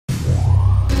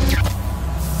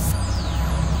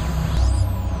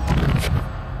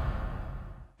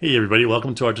Hey everybody,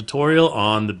 welcome to our tutorial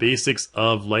on the basics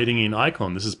of lighting in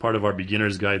iClone. This is part of our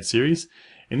Beginner's Guide series.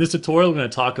 In this tutorial, we're going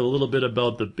to talk a little bit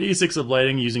about the basics of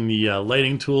lighting using the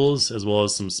lighting tools, as well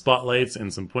as some spotlights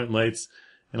and some point lights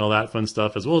and all that fun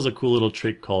stuff, as well as a cool little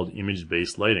trick called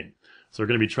image-based lighting. So we're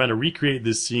going to be trying to recreate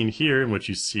this scene here in which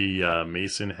you see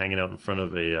Mason hanging out in front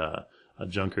of a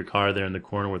junker car there in the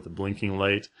corner with the blinking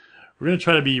light. We're going to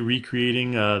try to be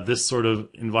recreating this sort of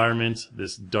environment,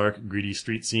 this dark, gritty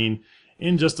street scene,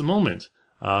 in just a moment.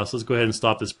 So let's go ahead and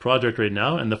stop this project right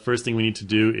now, and the first thing we need to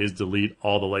do is delete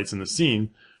all the lights in the scene.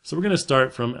 So we're going to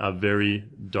start from a very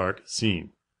dark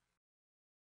scene.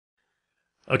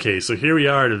 Okay, so here we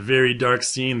are at a very dark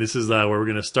scene. This is where we're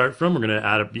going to start from. We're going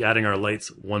to be adding our lights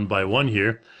one by one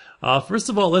here. First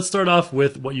of all, let's start off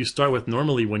with what you start with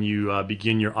normally when you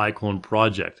begin your iClone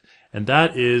project. And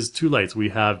that is two lights. We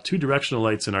have two directional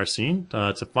lights in our scene.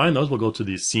 To find those, we'll go to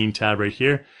the Scene tab right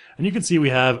here. And you can see we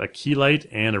have a key light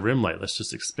and a rim light. Let's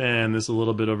just expand this a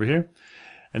little bit over here.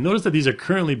 And notice that these are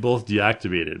currently both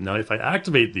deactivated. Now if I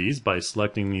activate these by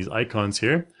selecting these icons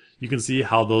here, you can see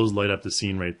how those light up the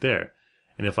scene right there.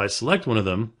 And if I select one of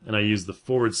them and I use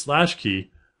the /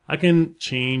 key, I can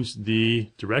change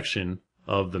the direction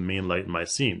of the main light in my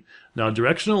scene. Now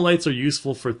directional lights are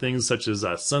useful for things such as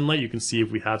sunlight. You can see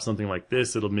if we have something like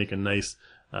this, it'll make a nice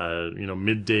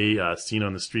midday scene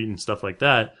on the street and stuff like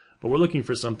that. But we're looking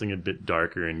for something a bit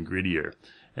darker and grittier.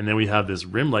 And then we have this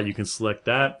rim light. You can select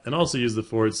that and also use the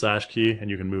 / key, and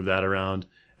you can move that around.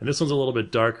 And this one's a little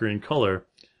bit darker in color,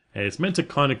 and it's meant to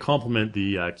kind of complement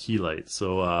the key light.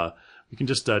 So we can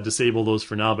just disable those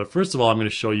for now. But first of all, I'm going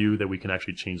to show you that we can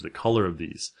actually change the color of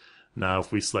these. Now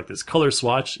if we select this color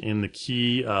swatch in the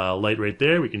key light right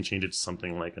there, we can change it to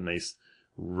something like a nice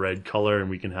red color, and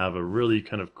we can have a really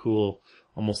kind of cool,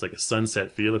 almost like a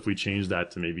sunset feel. If we change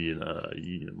that to maybe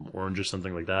an orange or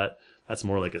something like that, that's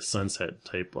more like a sunset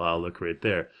type look right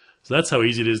there. So that's how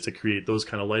easy it is to create those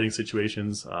kind of lighting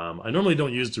situations. I normally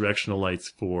don't use directional lights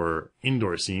for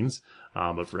indoor scenes,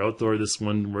 but for outdoor this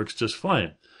one works just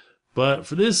fine. But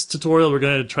for this tutorial we're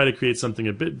going to try to create something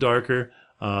a bit darker.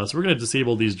 So we're going to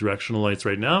disable these directional lights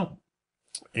right now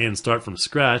and start from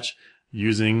scratch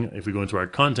using, if we go into our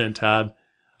Content tab,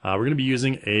 we're going to be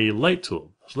using a light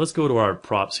tool. So let's go to our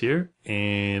props here,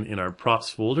 and in our props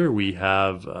folder we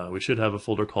should have a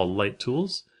folder called Light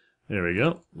Tools. There we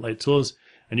go, Light Tools,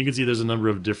 and you can see there's a number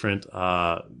of different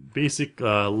basic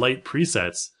light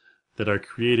presets that are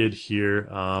created here,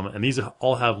 and these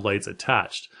all have lights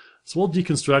attached. So we'll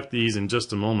deconstruct these in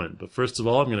just a moment, but first of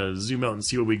all I'm going to zoom out and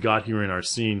see what we got here in our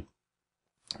scene.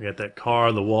 We got that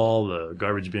car, the wall, the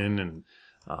garbage bin, and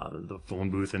the phone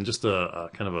booth, and just a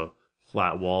kind of a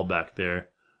flat wall back there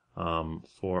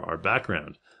for our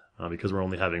background. Because we're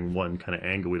only having one kind of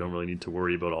angle, we don't really need to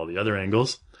worry about all the other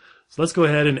angles. So let's go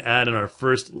ahead and add in our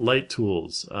first light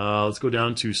tools. Let's go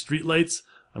down to street lights.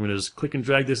 I'm going to just click and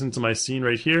drag this into my scene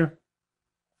right here,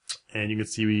 and you can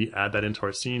see we add that into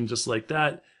our scene just like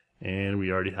that, and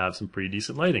we already have some pretty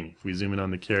decent lighting. If we zoom in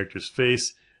on the character's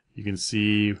face, you can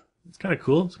see it's kind of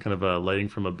cool. It's kind of lighting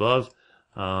from above.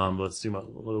 Let's zoom out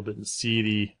a little bit and see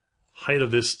the height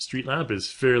of this street lamp is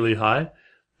fairly high.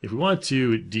 If we want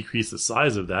to decrease the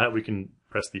size of that, we can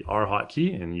press the R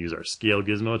hotkey and use our scale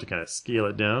gizmo to kind of scale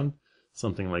it down.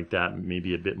 Something like that may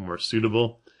be a bit more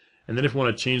suitable. And then if we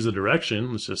want to change the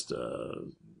direction, let's just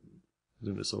zoom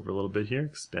this over a little bit here,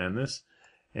 expand this.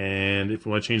 And if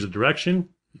we want to change the direction,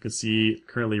 you can see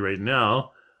currently right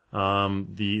now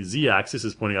the Z-axis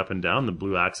is pointing up and down, the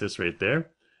blue axis right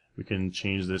there. We can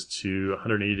change this to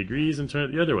 180 degrees and turn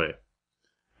it the other way.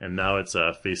 And now it's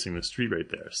facing the street right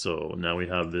there. So now we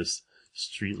have this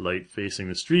street light facing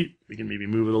the street. We can maybe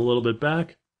move it a little bit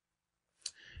back.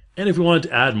 And if we wanted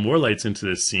to add more lights into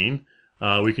this scene,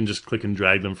 we can just click and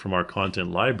drag them from our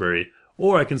content library.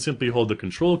 Or I can simply hold the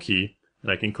Control key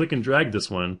and I can click and drag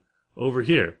this one over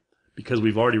here. Because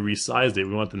we've already resized it,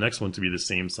 we want the next one to be the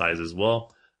same size as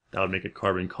well. That would make a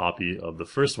carbon copy of the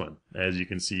first one. As you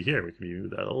can see here, we can move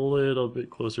that a little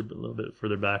bit closer, a little bit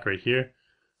further back right here.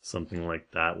 Something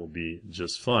like that will be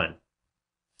just fine.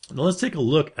 Now let's take a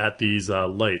look at these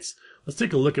lights. Let's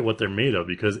take a look at what they're made of,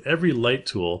 because every light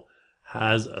tool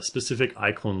has a specific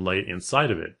iClone light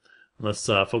inside of it. Let's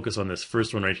focus on this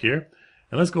first one right here.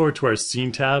 And let's go over to our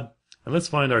Scene tab, and let's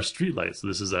find our street light. So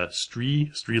this is a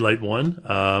street light 1.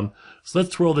 So let's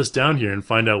twirl this down here and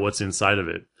find out what's inside of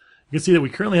it. You can see that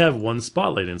we currently have one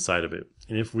spotlight inside of it.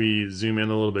 And if we zoom in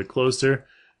a little bit closer,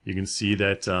 you can see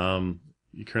that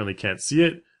you currently can't see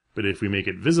it. But if we make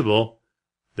it visible,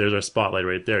 there's our spotlight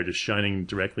right there, just shining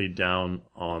directly down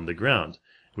on the ground.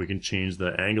 We can change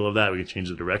the angle of that, we can change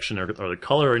the direction or the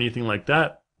color or anything like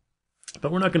that.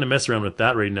 But we're not going to mess around with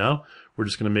that right now. We're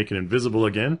just going to make it invisible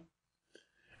again.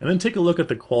 And then take a look at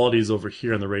the qualities over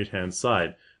here on the right-hand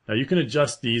side. Now you can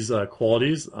adjust these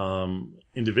qualities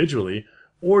individually,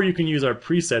 or you can use our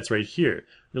presets right here.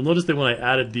 You'll notice that when I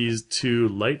added these two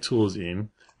light tools in,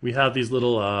 we have these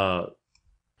little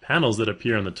panels that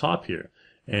appear on the top here.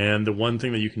 And the one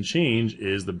thing that you can change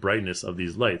is the brightness of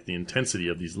these lights, the intensity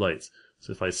of these lights.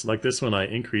 So if I select this one, I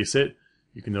increase it,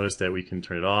 you can notice that we can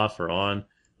turn it off or on.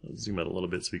 I'll zoom out a little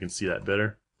bit so we can see that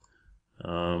better.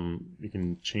 We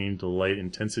can change the light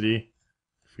intensity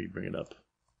if we bring it up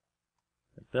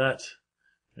like that.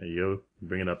 There you go.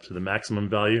 Bring it up to the maximum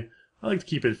value. I like to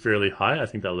keep it fairly high. I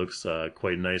think that looks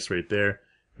quite nice right there.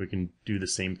 We can do the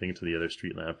same thing to the other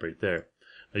street lamp right there.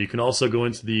 Now you can also go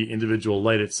into the individual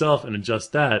light itself and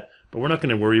adjust that, but we're not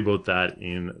going to worry about that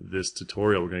in this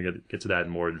tutorial. We're going to get to that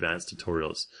in more advanced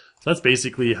tutorials. So that's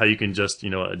basically how you can just,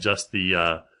 adjust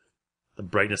the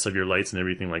brightness of your lights and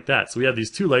everything like that. So we have these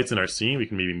two lights in our scene. We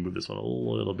can maybe move this one a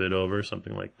little bit over,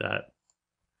 something like that.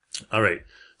 All right,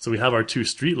 so we have our two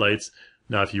street lights.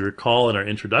 Now, if you recall in our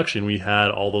introduction, we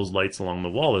had all those lights along the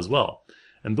wall as well.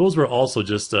 And those were also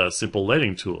just simple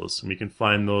lighting tools. And we can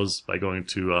find those by going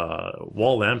to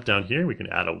wall lamp down here. We can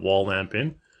add a wall lamp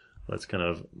in. Let's kind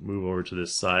of move over to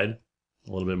this side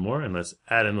a little bit more, and let's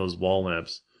add in those wall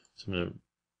lamps. So I'm going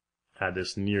to add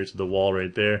this near to the wall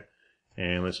right there.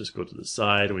 And let's just go to the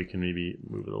side. We can maybe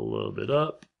move it a little bit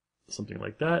up, something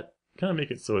like that. Kind of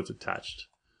make it so it's attached,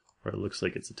 or it looks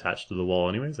like it's attached to the wall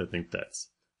anyways. I think that's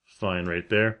fine right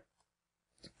there.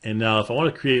 And now if I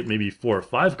want to create maybe 4 or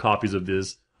 5 copies of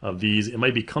these, it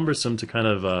might be cumbersome to kind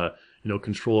of,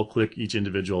 control click each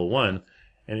individual one.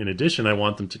 And in addition, I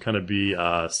want them to kind of be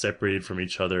separated from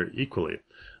each other equally.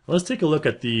 Let's take a look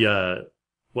at the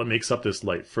what makes up this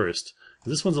light first.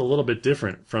 This one's a little bit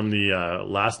different from the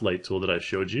last light tool that I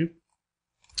showed you.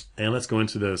 And let's go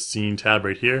into the scene tab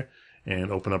right here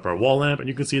and open up our wall lamp. And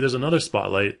you can see there's another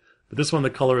spotlight, but this one the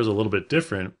color is a little bit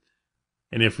different.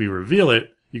 And if we reveal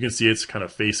it, you can see it's kind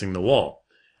of facing the wall.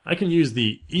 I can use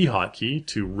the E hotkey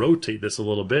to rotate this a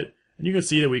little bit, and you can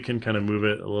see that we can kind of move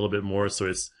it a little bit more so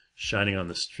it's shining on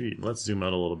the street. Let's zoom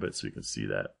out a little bit so you can see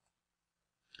that.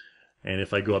 And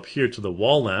if I go up here to the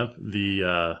wall lamp,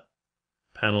 the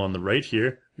panel on the right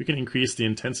here, we can increase the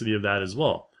intensity of that as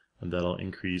well. And that'll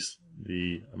increase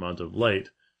the amount of light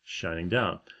shining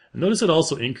down. And notice it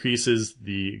also increases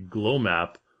the glow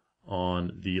map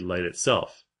on the light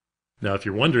itself. Now if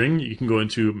you're wondering, you can go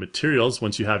into Materials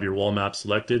once you have your wall map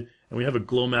selected, and we have a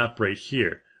glow map right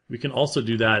here. We can also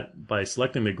do that by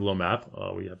selecting the glow map.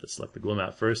 We have to select the glow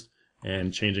map first,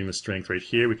 and changing the strength right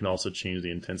here. We can also change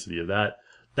the intensity of that.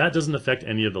 That doesn't affect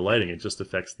any of the lighting, it just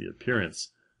affects the appearance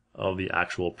of the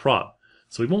actual prop.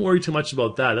 So we won't worry too much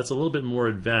about that. That's a little bit more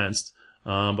advanced,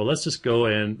 but let's just go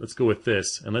with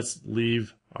this, and let's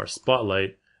leave our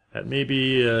spotlight at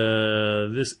maybe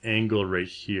this angle right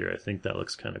here. I think that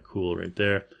looks kind of cool right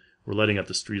there. We're lighting up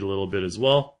the street a little bit as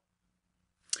well.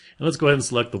 And let's go ahead and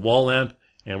select the wall lamp,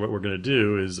 and what we're going to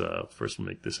do is first we'll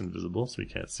make this invisible so we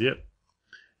can't see it.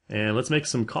 And let's make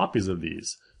some copies of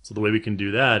these. So the way we can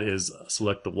do that is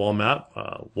select the wall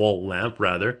lamp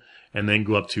rather, and then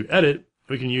go up to Edit.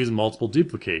 We can use Multiple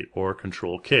Duplicate or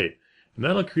Control K. And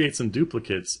that'll create some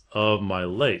duplicates of my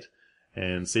light.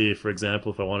 And say, for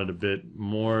example, if I wanted a bit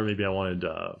more, maybe I wanted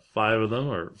 5 of them,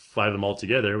 or 5 of them all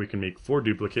together, we can make 4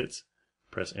 duplicates.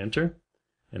 Press Enter,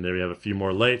 and there we have a few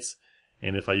more lights.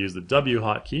 And if I use the W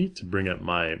hotkey to bring up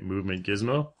my movement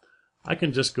gizmo, I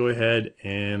can just go ahead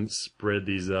and spread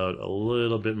these out a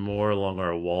little bit more along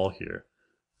our wall here.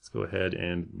 Let's go ahead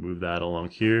and move that along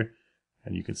here,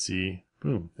 and you can see,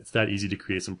 boom, it's that easy to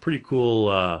create some pretty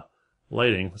cool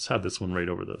lighting. Let's have this one right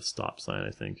over the stop sign,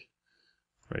 I think.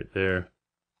 Right there.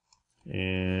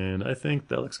 And I think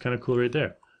that looks kind of cool right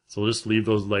there. So we'll just leave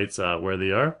those lights where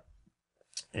they are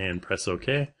and press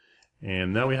OK.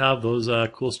 And now we have those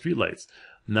cool street lights.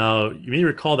 Now you may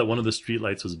recall that one of the street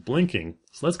lights was blinking.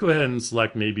 So let's go ahead and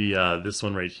select maybe this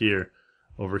one right here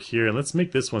over here, and let's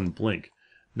make this one blink.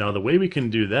 Now the way we can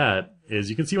do that is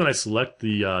you can see when I select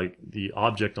the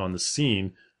object on the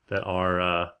scene that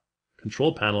our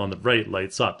control panel on the right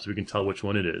lights up, so we can tell which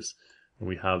one it is. And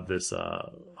we have this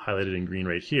highlighted in green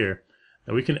right here.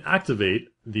 Now we can activate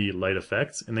the light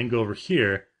effects and then go over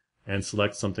here and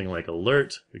select something like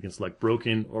alert. We can select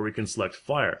broken, or we can select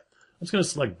fire. I'm just going to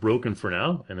select broken for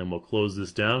now, and then we'll close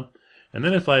this down. And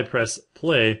then if I press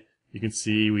play, you can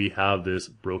see we have this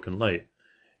broken light.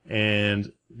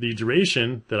 And the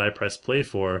duration that I press play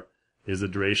for is the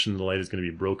duration the light is going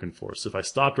to be broken for. So if I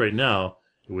stopped right now,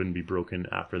 it wouldn't be broken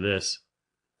after this.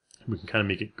 We can kind of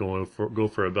make it go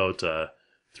for about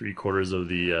 3/4 of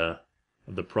the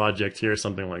of the project here,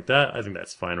 something like that. I think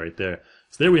that's fine right there.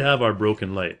 So there we have our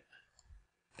broken light.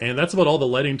 And that's about all the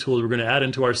lighting tools we're going to add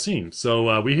into our scene.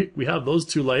 So we have those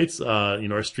two lights,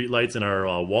 our street lights and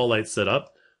our wall lights set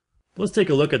up. Let's take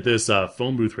a look at this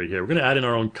phone booth right here. We're going to add in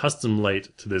our own custom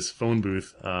light to this phone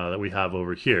booth that we have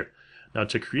over here. Now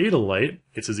to create a light,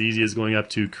 it's as easy as going up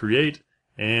to Create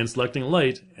and selecting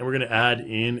Light, and we're going to add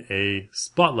in a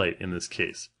spotlight in this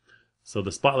case. So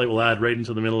the spotlight will add right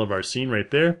into the middle of our scene right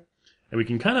there, and we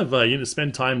can kind of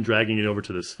spend time dragging it over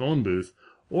to this phone booth,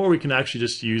 or we can actually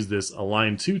just use this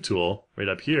Align To tool right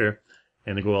up here,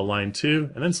 and then go Align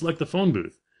To, and then select the phone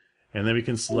booth. And then we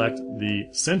can select the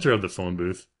center of the phone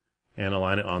booth, and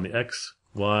align it on the X,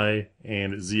 Y,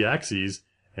 and Z axes,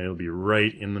 and it'll be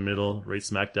right in the middle, right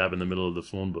smack dab in the middle of the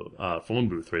phone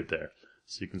booth right there.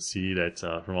 So you can see that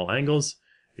from all angles,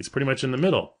 it's pretty much in the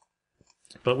middle.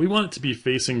 But we want it to be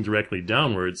facing directly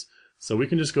downwards, so we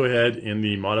can just go ahead in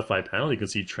the Modify panel. You can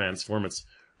see Transform. It's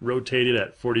rotated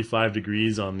at 45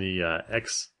 degrees on the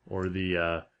X or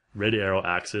the red arrow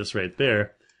axis right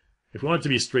there. If we want it to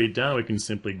be straight down, we can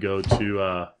simply go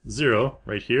to 0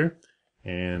 right here,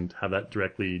 and have that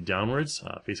directly downwards,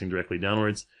 facing directly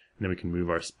downwards, and then we can move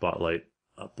our spotlight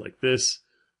up like this,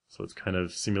 so it's kind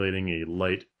of simulating a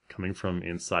light coming from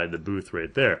inside the booth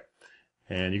right there.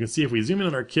 And you can see if we zoom in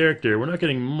on our character, we're not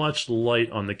getting much light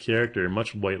on the character,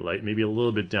 much white light, maybe a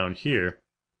little bit down here.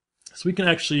 So we can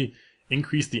actually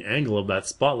increase the angle of that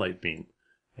spotlight beam,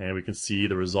 and we can see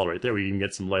the result right there. We can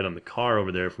get some light on the car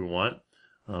over there if we want.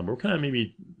 We're kind of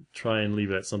maybe try and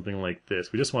leave it at something like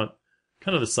this. We just want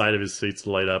kind of the side of his face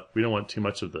to light up. We don't want too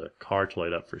much of the car to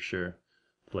light up for sure.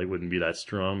 The light wouldn't be that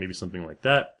strong, maybe something like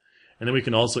that. And then we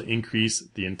can also increase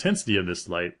the intensity of this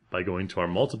light by going to our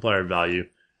multiplier value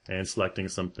and selecting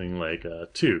something like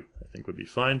 2, I think would be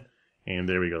fine. And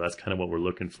there we go, that's kind of what we're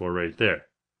looking for right there.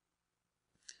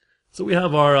 So we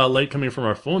have our light coming from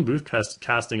our phone booth,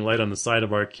 casting light on the side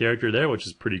of our character there, which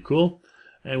is pretty cool.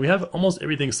 And we have almost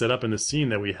everything set up in the scene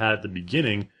that we had at the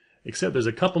beginning, except there's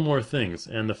a couple more things.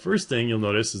 And the first thing you'll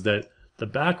notice is that the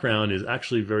background is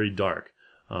actually very dark.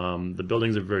 The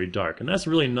buildings are very dark, and that's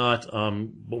really not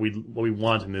what we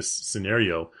want in this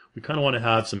scenario. We kind of want to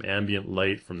have some ambient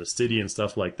light from the city and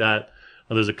stuff like that.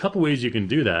 Now, there's a couple ways you can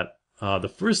do that. The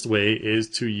first way is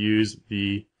to use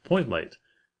the point light.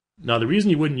 Now, the reason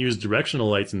you wouldn't use directional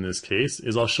lights in this case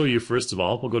is I'll show you first of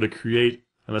all. We'll go to Create,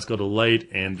 and let's go to Light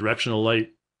and Directional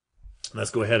Light.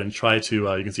 Let's go ahead and try to,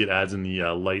 you can see it adds in the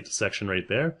light section right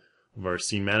there of our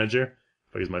scene manager.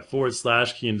 If I use my /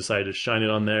 key and decide to shine it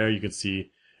on there, you can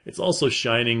see it's also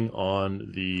shining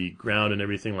on the ground and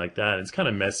everything like that. It's kind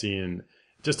of messy and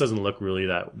it just doesn't look really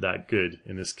that good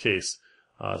in this case.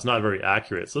 It's not very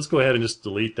accurate. So let's go ahead and just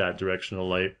delete that directional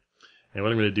light. And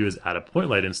what I'm going to do is add a point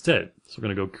light instead. So we're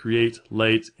going to go Create,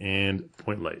 Light, and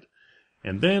Point Light.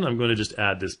 And then I'm going to just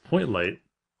add this point light,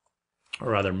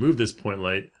 or rather move this point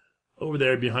light over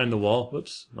there behind the wall.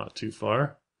 Whoops, not too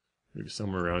far. Maybe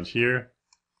somewhere around here.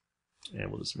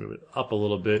 And we'll just move it up a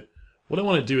little bit. What I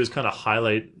want to do is kind of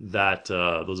highlight that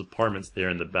those apartments there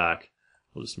in the back.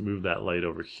 We'll just move that light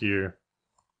over here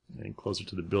and closer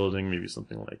to the building. Maybe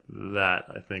something like that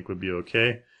I think would be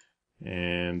okay.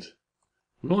 And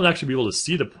we won't actually be able to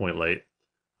see the point light,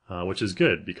 which is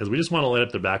good because we just want to light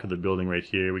up the back of the building right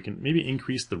here. We can maybe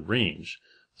increase the range.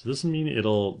 So this means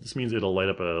it'll light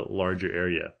up a larger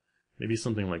area. Maybe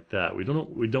something like that. We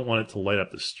don't want it to light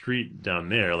up the street down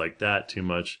there like that too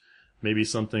much. Maybe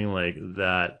something like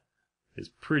that is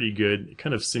pretty good. It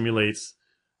kind of simulates,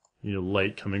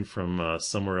 light coming from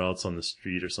somewhere else on the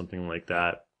street or something like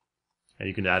that. And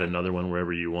you can add another one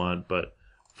wherever you want. But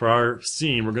for our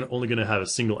scene, we're only going to have a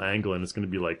single angle, and it's going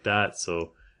to be like that.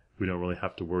 So we don't really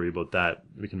have to worry about that.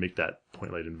 We can make that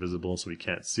point light invisible so we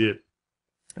can't see it.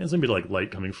 And it's going to be like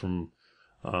light coming from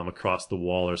across the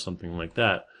wall or something like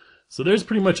that. So there's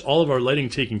pretty much all of our lighting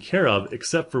taken care of,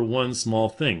 except for one small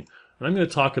thing. And I'm going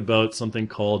to talk about something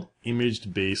called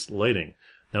image-based lighting.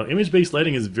 Now, image-based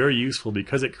lighting is very useful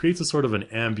because it creates a sort of an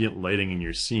ambient lighting in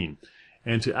your scene.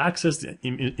 And to access the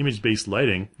image-based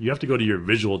lighting, you have to go to your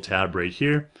Visual tab right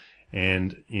here,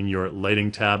 and in your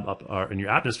Lighting tab or in your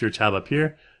Atmosphere tab up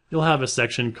here, you'll have a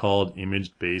section called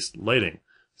Image-based Lighting.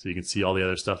 So you can see all the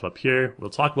other stuff up here. We'll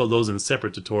talk about those in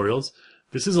separate tutorials.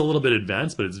 This is a little bit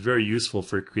advanced, but it's very useful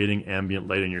for creating ambient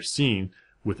light in your scene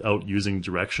without using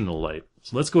directional light.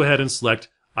 So let's go ahead and select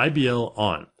IBL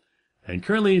on. And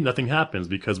currently nothing happens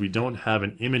because we don't have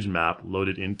an image map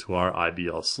loaded into our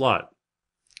IBL slot.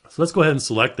 So let's go ahead and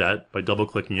select that by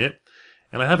double-clicking it.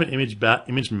 And I have an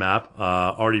image map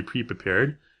already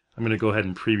pre-prepared. I'm going to go ahead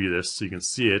and preview this so you can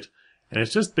see it. And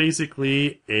it's just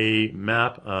basically a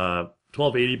map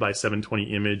 1280 by 720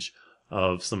 image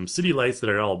of some city lights that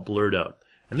are all blurred out.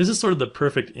 And this is sort of the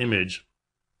perfect image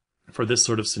for this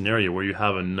sort of scenario where you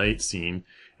have a night scene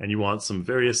and you want some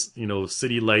various,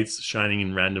 city lights shining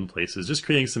in random places, just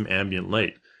creating some ambient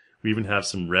light. We even have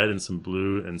some red and some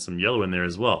blue and some yellow in there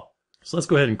as well. So let's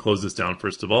go ahead and close this down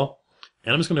first of all.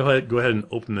 And I'm just going to go ahead and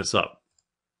open this up.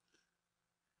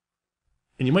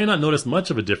 And you might not notice much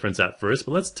of a difference at first,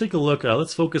 but let's take a look.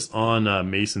 Let's focus on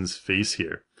Mason's face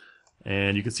here.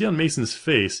 And you can see on Mason's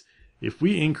face, if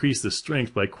we increase the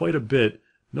strength by quite a bit,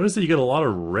 notice that you get a lot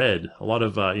of red,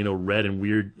 red and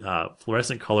weird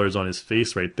fluorescent colors on his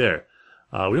face right there.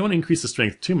 We don't want to increase the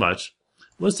strength too much.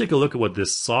 Let's take a look at what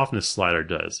this softness slider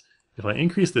does. If I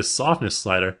increase this softness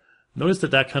slider, notice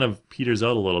that that kind of peters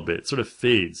out a little bit. It sort of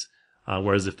fades.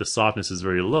 Whereas if the softness is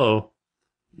very low,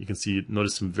 you can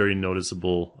notice some very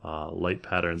noticeable light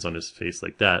patterns on his face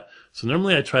like that. So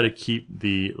normally I try to keep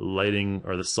the lighting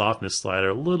or the softness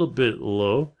slider a little bit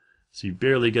low, so you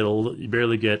barely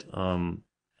get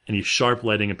any sharp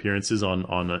lighting appearances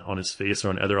on his face or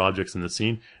on other objects in the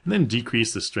scene, and then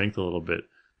decrease the strength a little bit.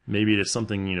 Maybe to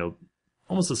something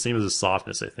almost the same as the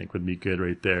softness, I think would be good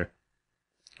right there.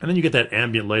 And then you get that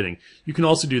ambient lighting. You can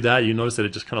also do that. You notice that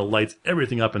it just kind of lights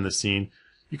everything up in the scene.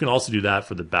 You can also do that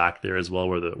for the back there as well,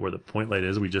 where the point light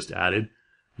is. We just added.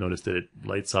 Notice that it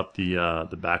lights up the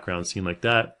background scene like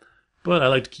that. But I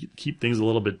like to keep things a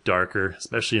little bit darker,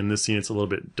 especially in this scene. It's a little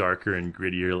bit darker and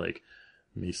grittier, like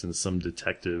Mason's some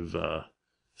detective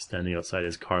standing outside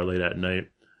his car late at night.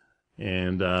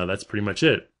 And that's pretty much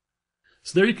it.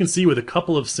 So there you can see with a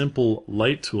couple of simple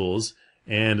light tools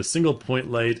and a single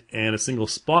point light and a single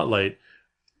spotlight,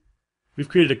 we've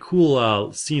created a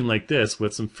cool scene like this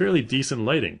with some fairly decent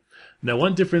lighting. Now,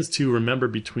 one difference to remember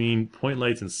between point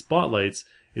lights and spotlights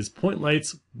is point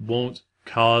lights won't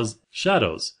cause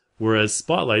shadows, whereas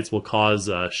spotlights will cause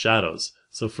shadows.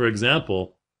 So for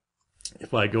example,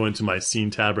 if I go into my scene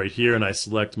tab right here and I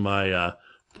select my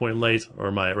point light,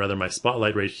 or my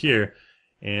spotlight right here,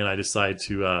 and I decide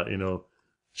to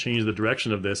change the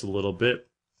direction of this a little bit,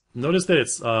 notice that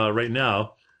it's right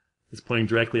now it's pointing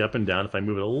directly up and down. If I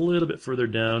move it a little bit further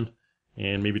down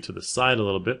and maybe to the side a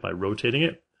little bit by rotating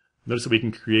it, notice that we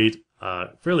can create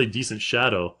a fairly decent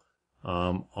shadow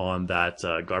on that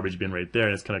garbage bin right there,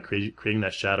 and it's kind of creating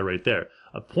that shadow right there.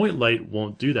 A point light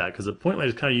won't do that because a point light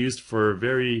is kind of used for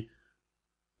very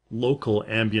local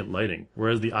ambient lighting,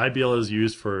 whereas the IBL is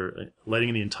used for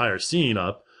lighting the entire scene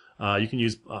up. You can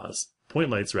use point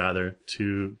lights rather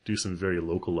to do some very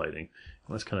local lighting.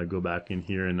 Let's kind of go back in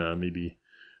here and maybe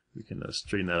we can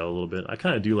straighten that out a little bit. I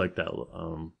kind of do like that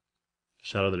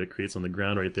shadow that it creates on the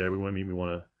ground right there. We want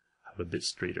to have a bit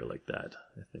straighter like that.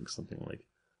 I think something like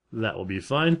that will be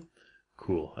fine.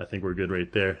 Cool. I think we're good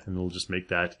right there, and we'll just make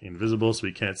that invisible so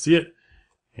we can't see it.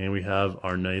 And we have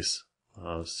our nice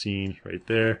scene right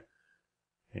there,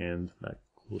 and that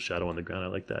cool shadow on the ground. I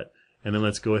like that. And then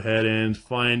let's go ahead and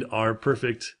find our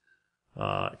perfect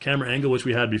camera angle, which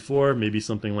we had before. Maybe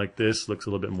something like this looks a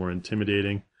little bit more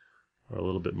intimidating, or a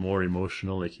little bit more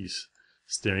emotional, like he's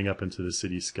staring up into the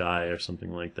city sky or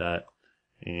something like that.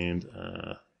 And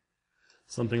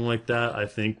something like that I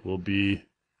think will be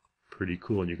pretty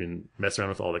cool, and you can mess around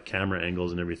with all the camera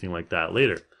angles and everything like that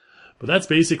later. But that's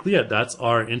basically it. That's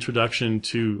our introduction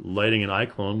to lighting in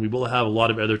iClone. We will have a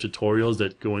lot of other tutorials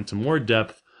that go into more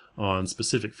depth on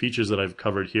specific features that I've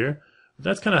covered here. But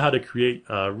that's kind of how to create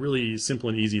a really simple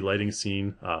and easy lighting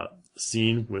scene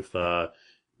with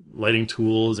lighting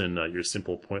tools and your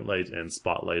simple point light and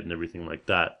spotlight and everything like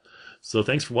that. So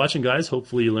thanks for watching, guys.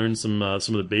 Hopefully you learned some of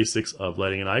the basics of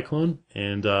lighting in iClone,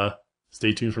 and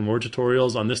stay tuned for more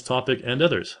tutorials on this topic and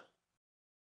others.